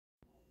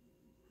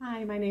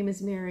Hi, my name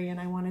is Mary and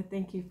I want to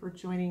thank you for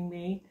joining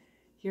me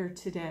here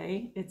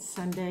today. It's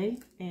Sunday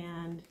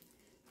and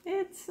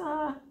it's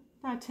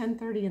about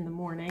 10:30 in the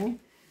morning.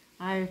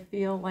 I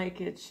feel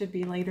like it should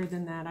be later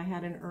than that. I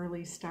had an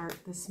early start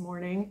this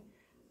morning.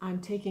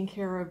 I'm taking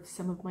care of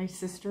some of my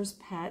sister's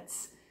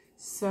pets.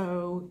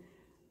 So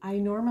I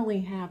normally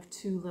have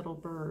two little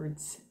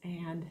birds,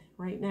 and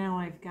right now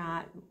I've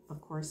got, of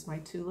course, my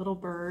two little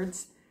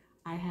birds.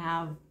 I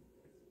have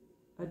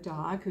a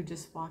dog who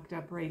just walked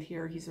up right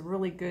here. He's a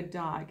really good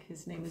dog.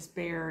 His name is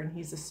Bear, and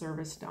he's a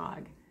service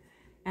dog.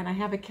 And I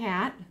have a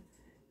cat,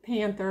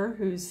 Panther,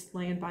 who's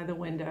laying by the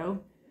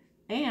window.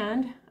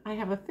 And I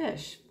have a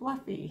fish,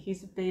 Fluffy.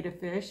 He's a betta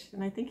fish,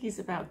 and I think he's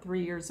about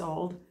 3 years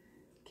old.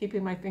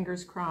 Keeping my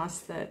fingers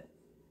crossed that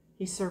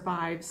he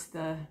survives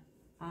the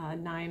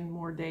 9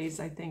 more days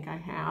I think I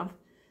have.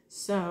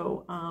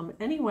 So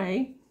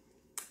anyway,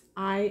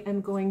 I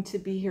am going to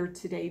be here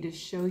today to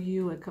show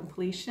you a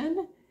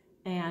completion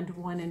and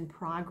one in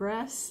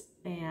progress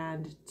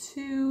and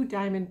 2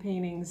 diamond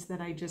paintings that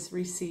I just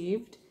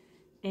received,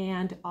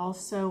 and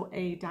also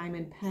a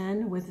diamond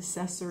pen with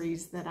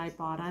accessories that I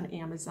bought on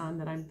Amazon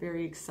that I'm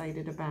very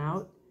excited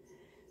about.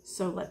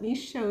 So let me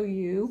show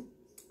you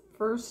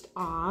first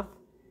off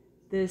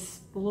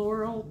this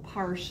floral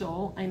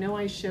partial. I know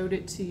I showed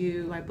it to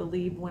you, I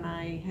believe, when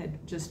I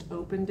had just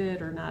opened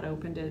it, or not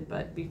opened it,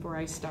 but before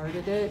I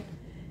started it,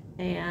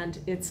 and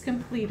it's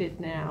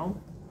completed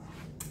now.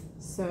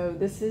 So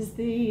this is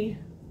the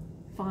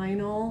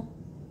final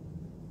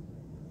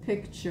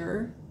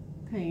picture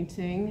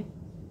painting,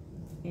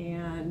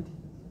 and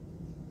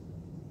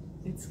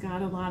it's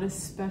got a lot of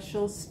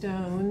special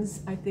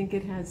stones. I think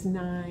it has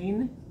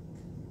 9,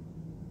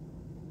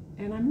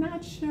 and I'm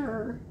not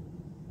sure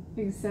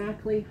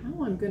exactly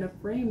how I'm going to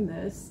frame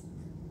this.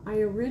 I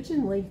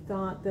originally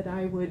thought that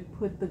I would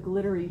put the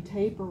glittery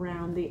tape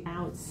around the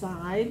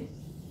outside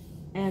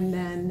and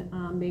then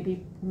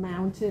maybe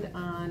mount it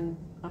on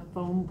a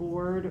foam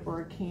board or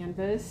a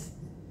canvas,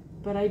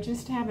 but I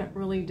just haven't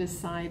really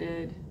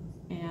decided.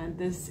 And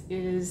this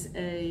is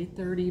a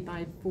 30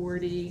 by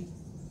 40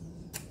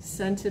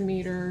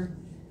 centimeter.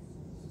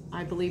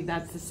 I believe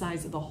that's the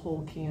size of the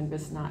whole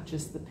canvas, not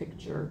just the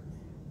picture.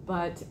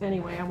 But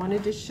anyway, I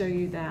wanted to show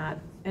you that.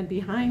 And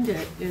behind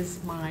it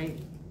is my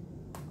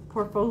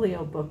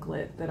portfolio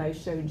booklet that I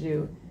showed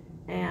you.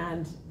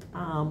 And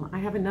I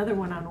have another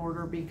one on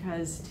order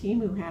because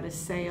Temu had a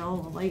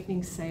sale, a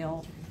lightning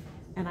sale,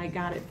 and I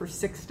got it for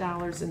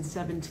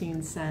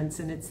 $6.17,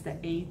 and it's the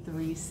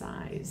A3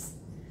 size.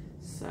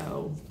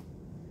 So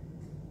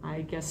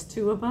I guess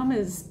 2 of them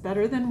is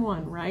better than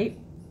 1, right?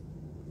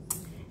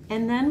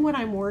 And then what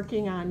I'm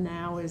working on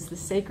now is the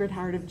Sacred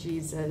Heart of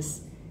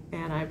Jesus,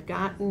 and I've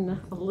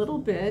gotten a little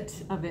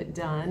bit of it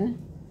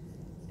done,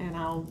 and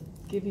I'll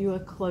give you a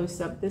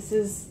close-up. This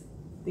is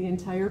the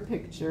entire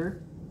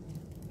picture,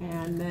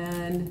 and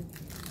then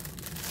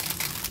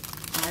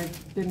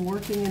I've been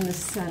working in the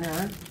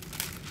center,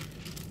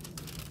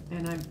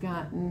 and I've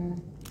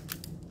gotten,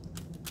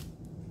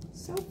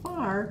 so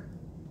far,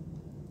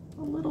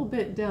 a little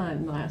bit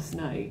done last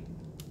night.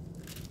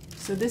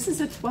 So this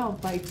is a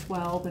 12 by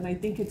 12, and I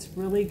think it's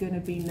really going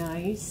to be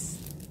nice.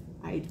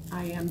 I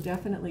am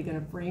definitely going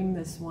to frame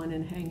this one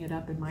and hang it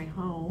up in my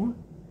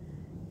home,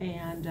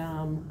 and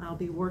I'll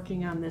be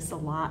working on this a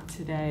lot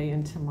today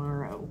and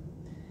tomorrow.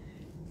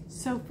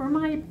 So for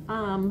my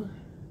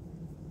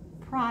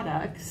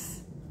products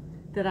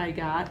that I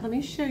got, let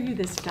me show you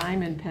this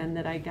diamond pen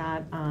that I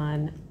got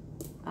on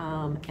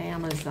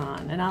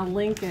Amazon, and I'll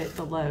link it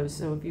below,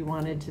 so if you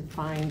wanted to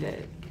find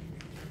it,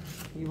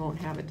 you won't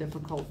have a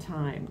difficult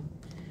time.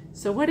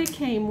 So what it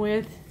came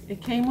with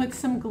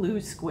some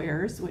glue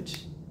squares,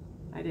 which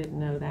I didn't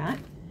know that.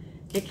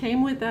 It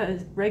came with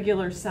a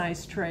regular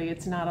size tray,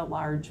 it's not a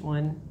large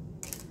one.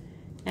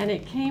 And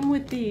it came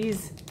with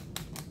these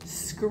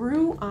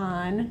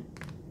screw-on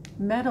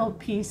metal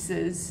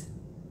pieces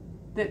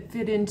that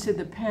fit into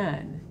the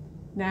pen.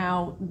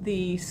 Now,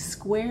 the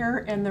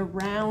square and the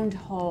round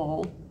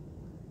hole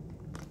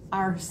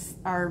are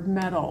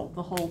metal,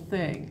 the whole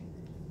thing.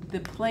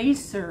 The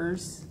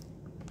placers,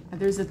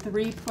 there's a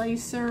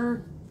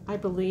 3-placer, I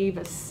believe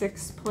a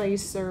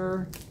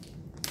 6-placer,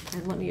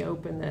 and let me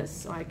open this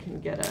so I can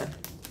get a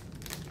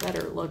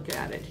better look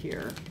at it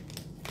here.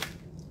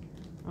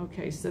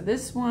 Okay, so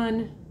this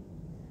one,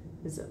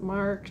 is it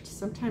marked?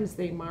 Sometimes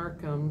they mark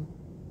them.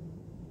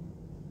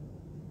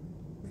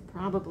 It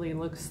probably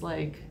looks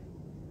like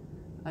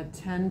a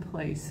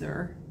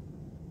 10-placer,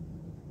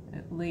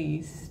 at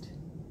least.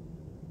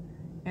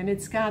 And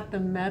it's got the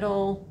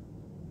metal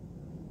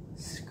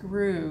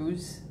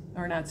screws,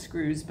 or not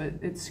screws, but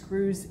it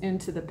screws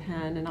into the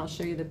pen, and I'll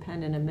show you the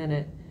pen in a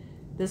minute.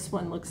 This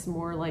one looks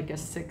more like a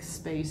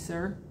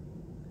 6-spacer,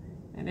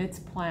 and it's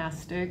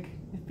plastic.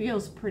 It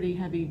feels pretty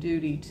heavy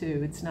duty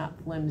too, it's not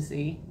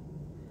flimsy.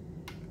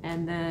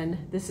 And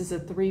then this is a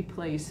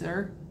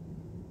 3-placer,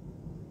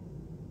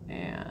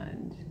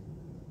 and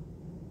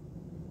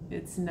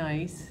it's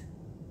nice.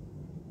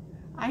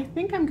 I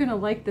think I'm gonna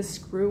like the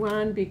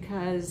screw-on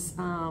because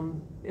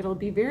it'll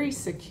be very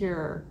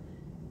secure.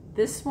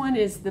 This one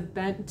is the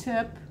bent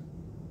tip,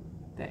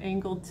 the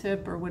angled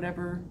tip, or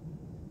whatever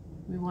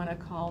we want to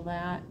call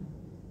that.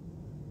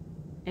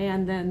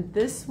 And then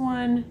this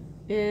one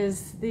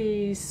is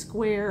the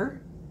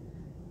square,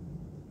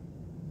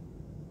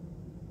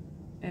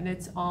 and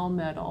it's all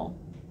metal.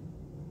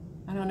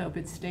 I don't know if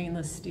it's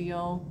stainless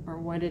steel or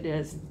what it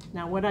is.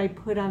 Now what I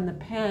put on the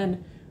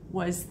pen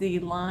was the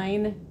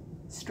line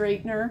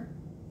straightener.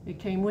 It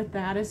came with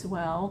that as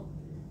well,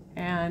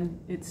 and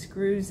it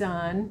screws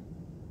on.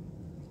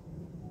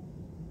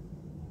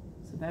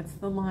 So that's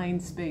the line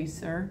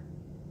spacer.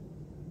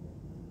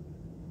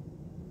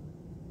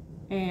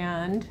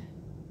 And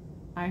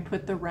I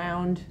put the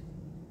round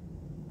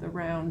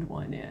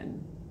one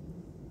in.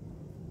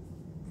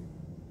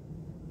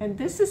 And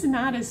this is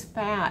not as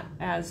fat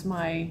as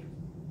my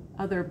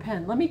other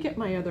pen. Let me get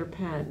my other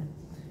pen.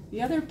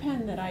 The other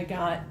pen that I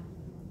got,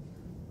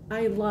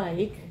 I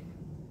like,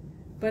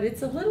 but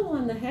it's a little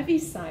on the heavy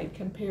side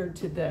compared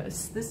to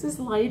this. This is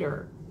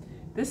lighter.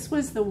 This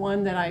was the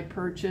one that I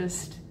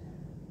purchased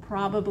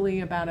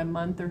probably about a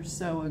month or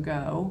so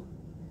ago.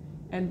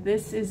 And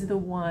this is the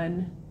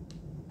one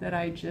that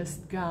I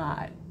just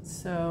got.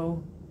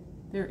 So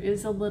there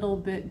is a little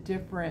bit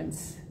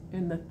difference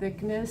in the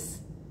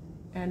thickness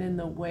and in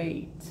the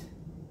weight.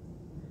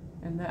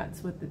 And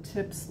that's what the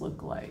tips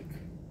look like.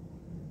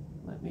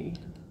 Let me.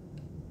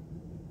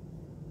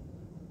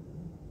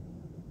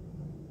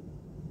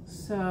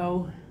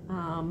 So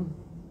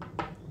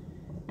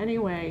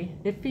anyway,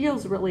 it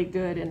feels really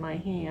good in my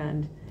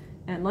hand.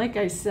 And like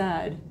I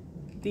said,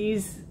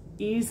 these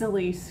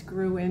easily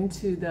screw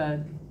into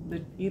the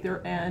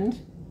either end,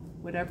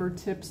 whatever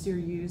tips you're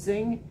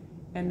using,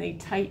 and they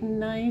tighten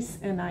nice,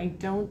 and I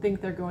don't think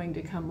they're going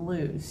to come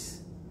loose.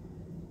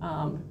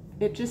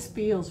 It just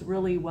feels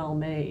really well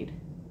made.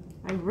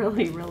 I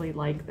really, really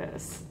like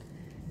this.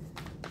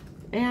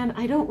 And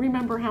I don't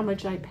remember how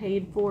much I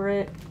paid for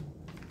it,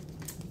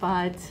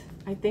 but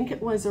I think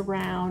it was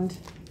around,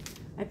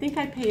 I think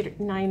I paid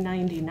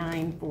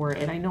 $9.99 for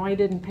it. I know I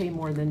didn't pay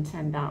more than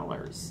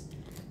 $10,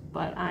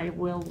 but I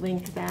will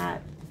link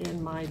that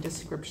in my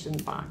description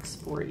box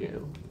for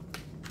you.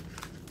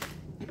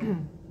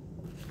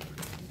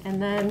 And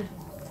then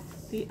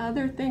the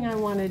other thing I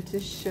wanted to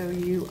show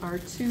you are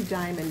two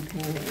diamond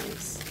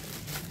paintings.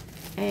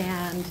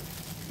 And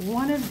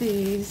one of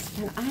these,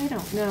 and I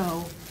don't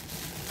know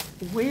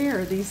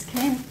where these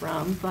came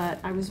from, but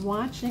I was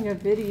watching a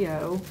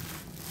video,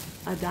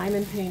 a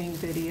diamond painting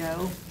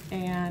video,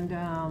 and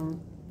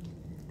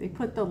they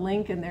put the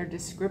link in their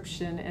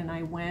description, and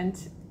I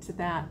went to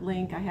that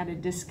link. I had a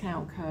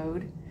discount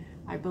code.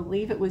 I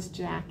believe it was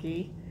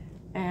Jackie,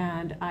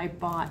 and I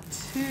bought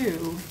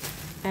two.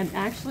 And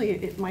actually,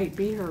 it might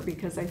be her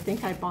because I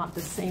think I bought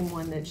the same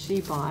one that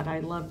she bought. I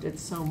loved it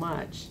so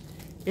much.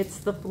 It's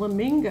the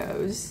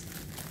Flamingos,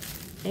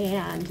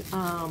 and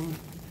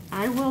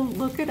I will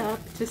look it up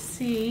to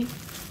see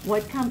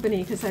what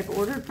company, because I've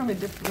ordered from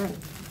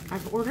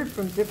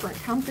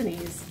different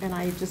companies, and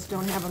I just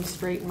don't have them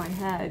straight in my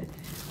head.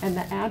 And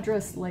the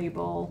address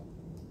label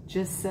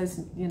just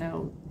says, you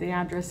know, the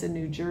address in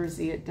New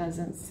Jersey. It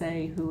doesn't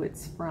say who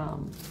it's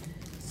from.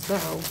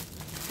 So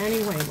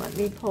anyway, let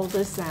me pull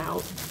this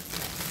out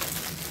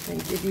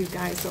and give you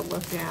guys a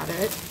look at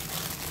it.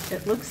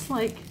 It looks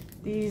like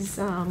these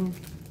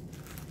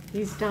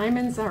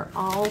diamonds are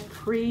all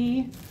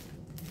pre-kitted.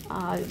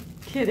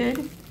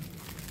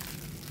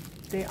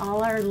 They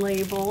all are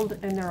labeled,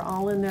 and they're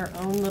all in their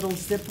own little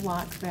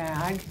Ziploc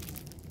bag.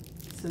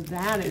 So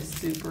that is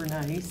super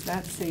nice.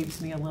 That saves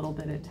me a little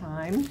bit of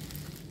time.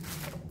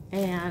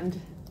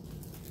 And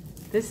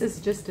this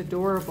is just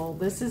adorable.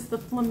 This is the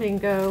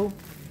Flamingo.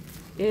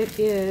 It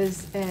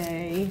is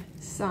a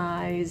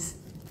size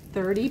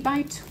 30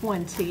 by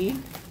 20.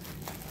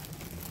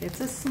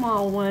 It's a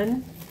small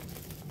one.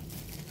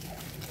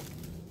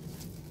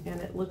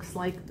 And it looks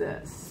like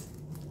this.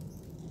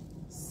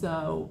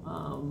 So,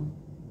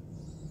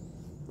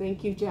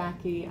 thank you,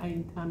 Jackie.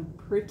 I'm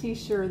pretty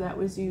sure that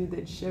was you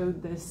that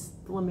showed this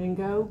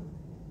Flamingo.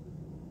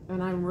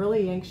 And I'm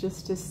really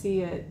anxious to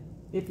see it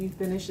if you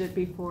finish it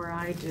before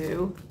I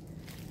do.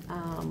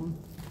 And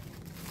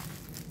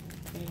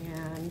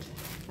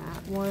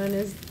that one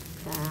is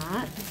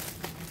that.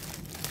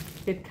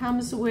 It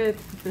comes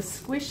with the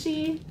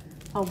squishy,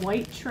 a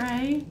white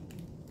tray,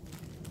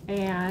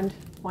 and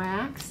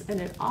wax,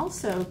 and it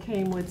also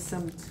came with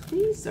some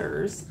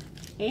tweezers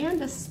and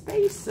a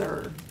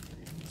spacer.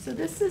 So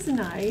this is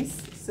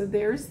nice. So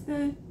there's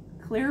the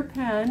clear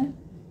pen.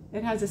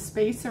 It has a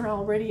spacer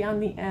already on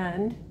the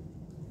end,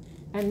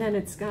 and then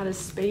it's got a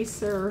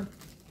spacer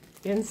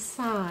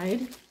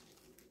inside.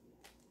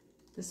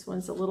 This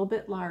one's a little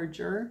bit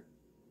larger.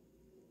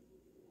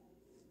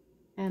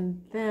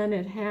 And then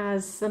it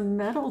has some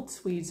metal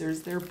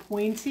tweezers. They're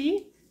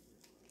pointy.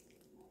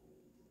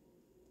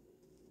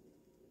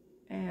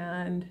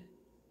 And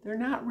they're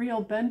not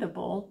real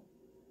bendable,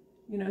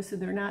 you know, so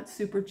they're not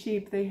super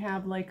cheap. They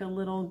have like a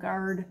little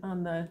guard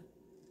on the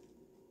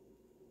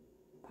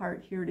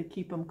part here to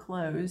keep them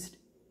closed.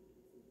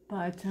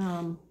 But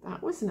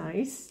that was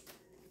nice.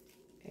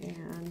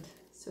 And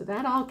so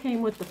that all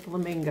came with the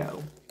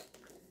Flamingo.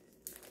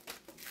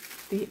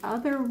 The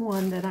other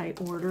one that I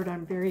ordered,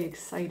 I'm very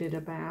excited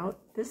about.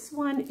 This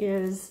one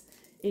is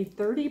a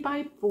 30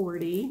 by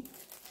 40.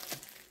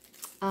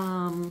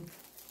 And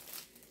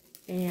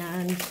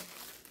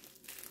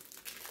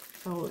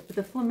oh,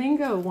 the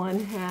Flamingo one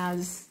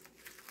has,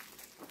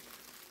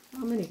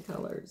 how many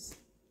colors?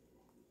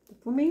 The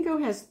Flamingo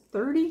has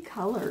 30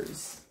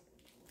 colors.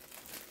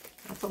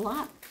 That's a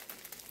lot.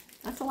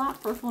 That's a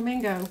lot for a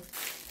Flamingo.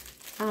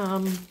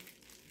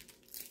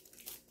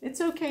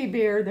 It's okay,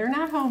 Bear. They're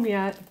not home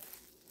yet.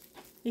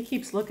 He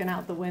keeps looking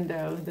out the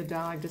window, the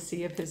dog, to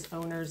see if his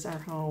owners are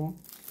home.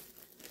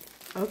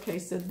 Okay,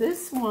 so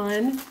this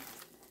one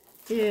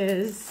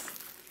is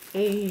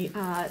a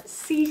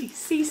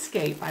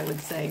seascape, I would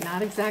say.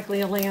 Not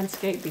exactly a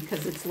landscape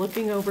because it's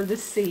looking over the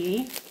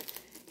sea.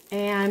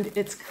 And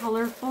it's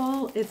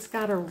colorful. It's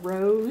got a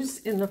rose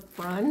in the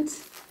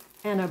front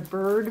and a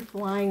bird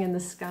flying in the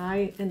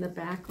sky in the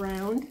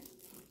background.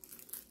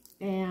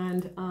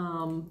 And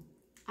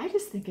I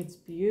just think it's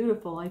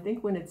beautiful. I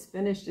think when it's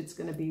finished, it's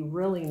going to be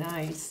really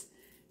nice.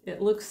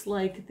 It looks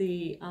like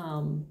the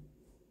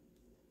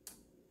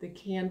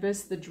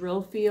canvas, the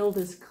drill field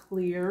is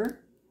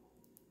clear.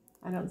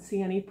 I don't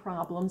see any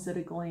problems at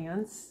a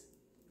glance.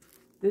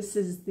 This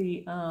is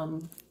the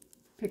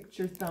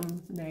picture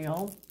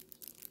thumbnail.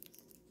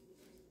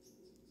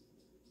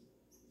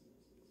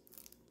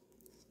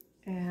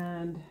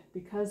 And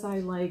because I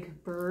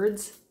like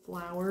birds,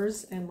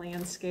 flowers, and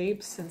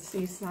landscapes and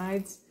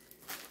seasides,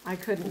 I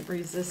couldn't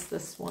resist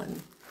this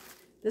one.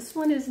 This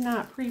one is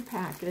not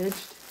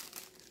prepackaged.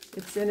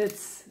 It's in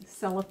its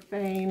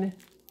cellophane,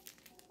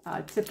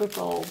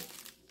 typical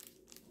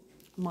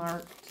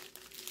marked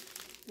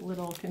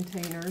little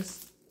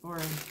containers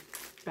or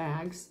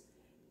bags.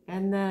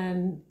 And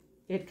then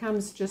it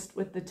comes just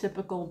with the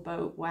typical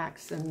boat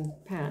wax and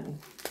pen.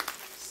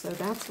 So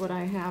that's what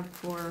I have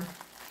for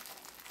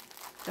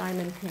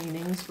diamond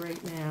paintings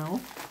right now.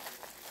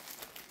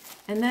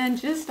 And then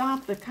just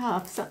off the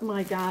cuff, something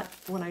I got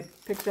when I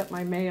picked up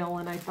my mail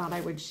and I thought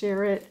I would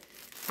share it.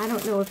 I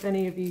don't know if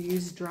any of you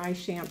use dry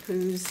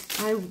shampoos.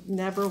 I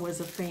never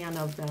was a fan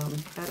of them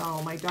at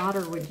all. My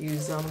daughter would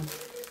use them,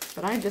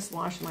 but I just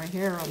wash my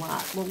hair a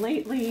lot. Well,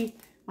 lately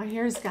my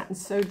hair's gotten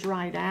so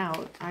dried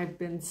out. I've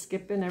been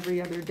skipping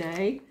every other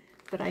day,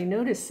 but I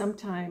notice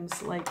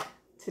sometimes, like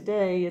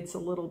today, it's a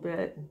little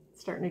bit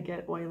starting to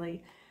get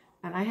oily.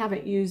 And I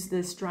haven't used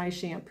this dry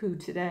shampoo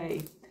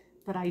today,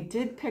 but I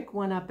did pick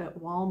one up at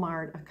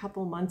Walmart a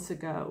couple months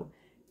ago,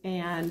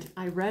 and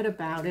I read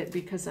about it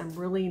because I'm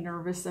really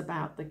nervous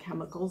about the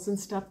chemicals and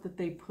stuff that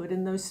they put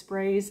in those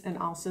sprays, and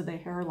also the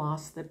hair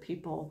loss that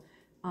people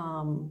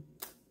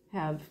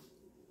have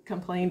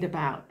complained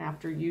about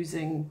after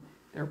using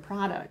their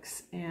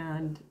products.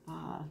 And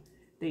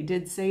they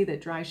did say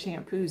that dry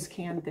shampoos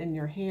can thin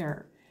your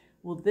hair.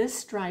 Well,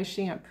 this dry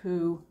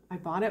shampoo I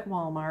bought at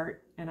Walmart,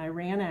 and I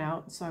ran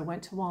out, so I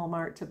went to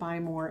Walmart to buy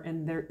more,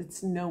 and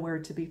it's nowhere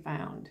to be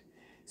found.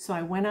 So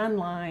I went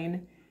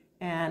online,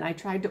 and I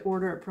tried to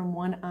order it from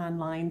one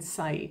online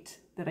site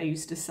that I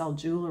used to sell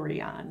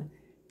jewelry on.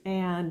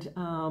 And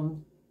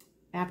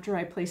after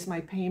I placed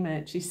my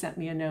payment, she sent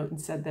me a note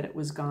and said that it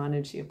was gone,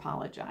 and she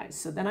apologized.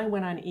 So then I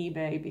went on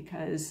eBay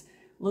because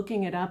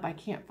looking it up, I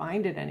can't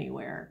find it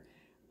anywhere.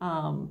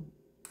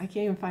 I can't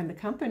even find the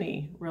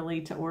company really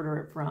to order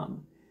it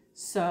from.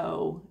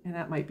 So, and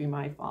that might be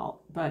my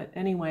fault. But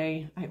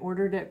anyway, I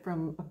ordered it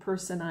from a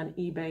person on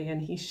eBay,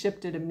 and he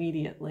shipped it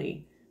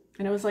immediately.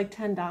 And it was like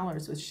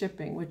 $10 with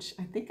shipping, which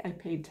I think I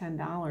paid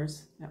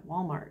 $10 at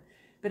Walmart.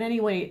 But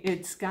anyway,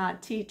 it's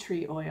got tea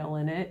tree oil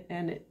in it,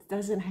 and it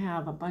doesn't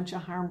have a bunch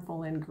of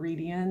harmful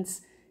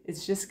ingredients.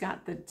 It's just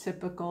got the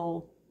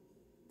typical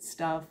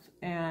stuff,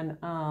 and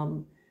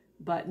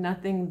but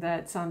nothing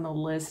that's on the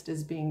list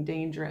is being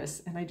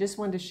dangerous. And I just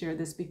wanted to share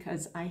this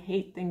because I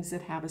hate things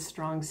that have a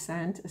strong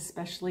scent,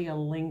 especially a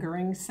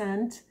lingering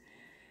scent.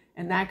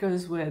 And that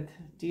goes with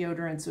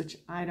deodorants, which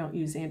I don't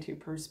use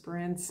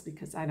antiperspirants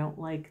because I don't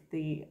like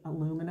the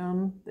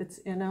aluminum that's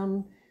in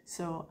them.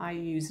 So I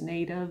use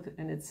native,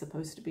 and it's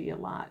supposed to be a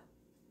lot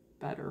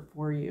better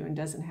for you and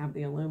doesn't have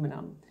the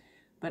aluminum.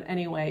 But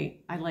anyway,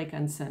 I like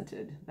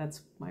unscented.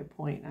 That's my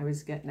point I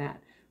was getting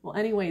at. Well,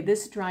 anyway,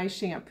 this dry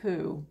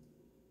shampoo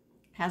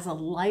has a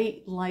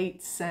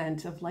light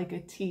scent of like a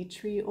tea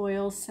tree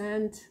oil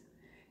scent,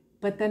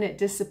 but then it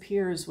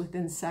disappears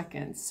within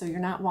seconds. So you're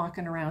not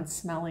walking around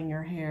smelling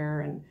your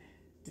hair and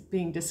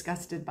being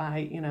disgusted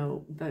by, you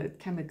know, the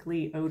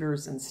chemically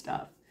odors and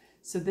stuff.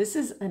 So this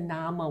is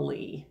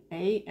Anomaly,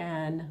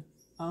 A-N-O-M-A-L-Y,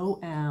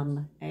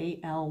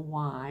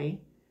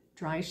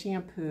 dry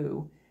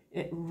shampoo.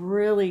 It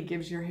really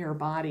gives your hair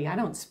body. I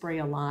don't spray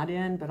a lot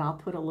in, but I'll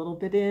put a little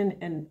bit in,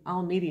 and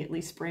I'll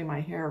immediately spray my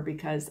hair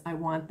because I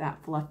want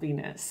that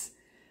fluffiness.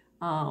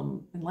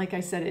 And like I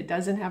said, it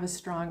doesn't have a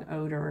strong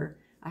odor.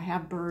 I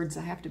have birds.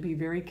 I have to be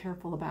very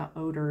careful about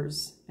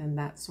odors and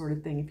that sort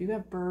of thing. If you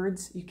have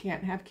birds, you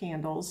can't have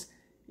candles.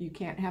 You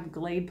can't have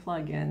Glade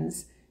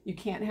plug-ins. You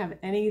can't have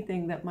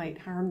anything that might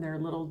harm their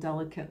little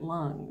delicate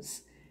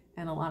lungs.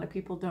 And a lot of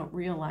people don't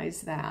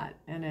realize that,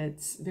 and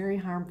it's very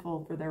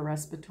harmful for their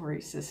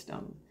respiratory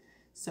system.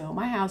 So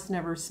my house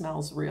never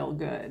smells real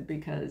good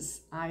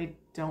because I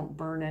don't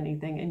burn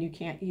anything, and you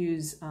can't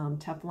use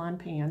Teflon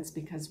pans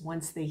because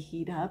once they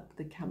heat up,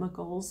 the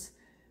chemicals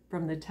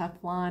from the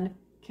Teflon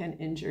can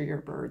injure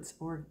your birds,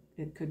 or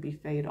it could be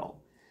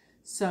fatal.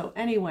 So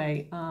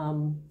anyway,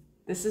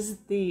 this is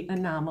the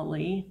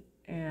Anomaly,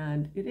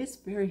 and it is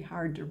very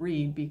hard to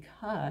read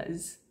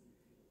because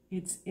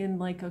it's in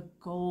like a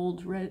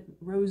gold,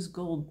 rose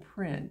gold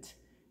print.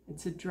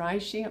 It's a dry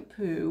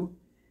shampoo,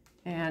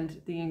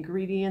 and the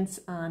ingredients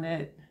on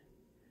it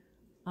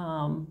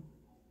have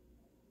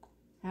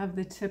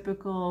the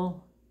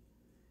typical,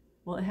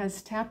 well, it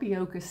has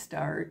tapioca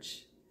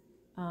starch.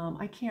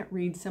 I can't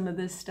read some of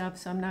this stuff,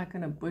 so I'm not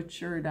going to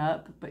butcher it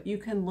up, but you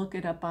can look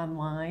it up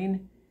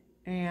online.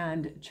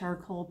 And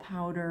charcoal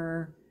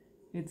powder,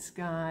 it's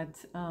got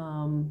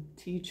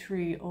tea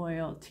tree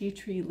oil, tea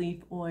tree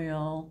leaf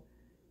oil,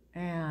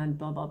 and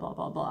blah, blah, blah,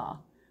 blah, blah.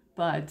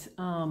 But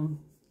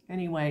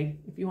anyway,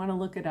 if you want to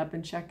look it up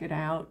and check it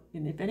out,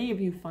 and if any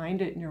of you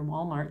find it in your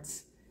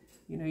Walmarts,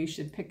 you know, you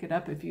should pick it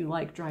up if you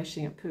like dry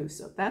shampoo.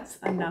 So that's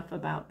enough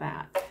about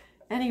that.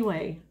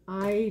 Anyway,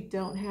 I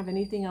don't have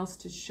anything else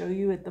to show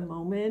you at the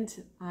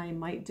moment. I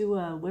might do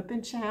a whip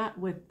and chat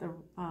with the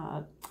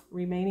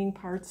remaining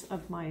parts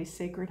of my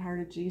Sacred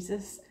Heart of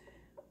Jesus,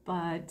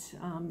 but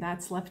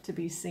that's left to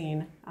be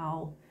seen.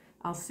 I'll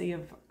see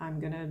if I'm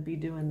gonna be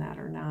doing that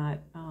or not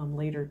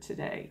later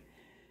today.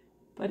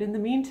 But in the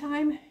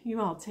meantime,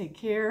 you all take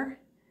care.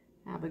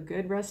 Have a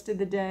good rest of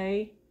the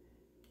day.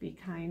 Be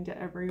kind to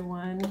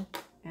everyone,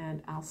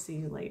 and I'll see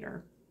you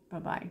later.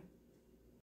 Bye-bye.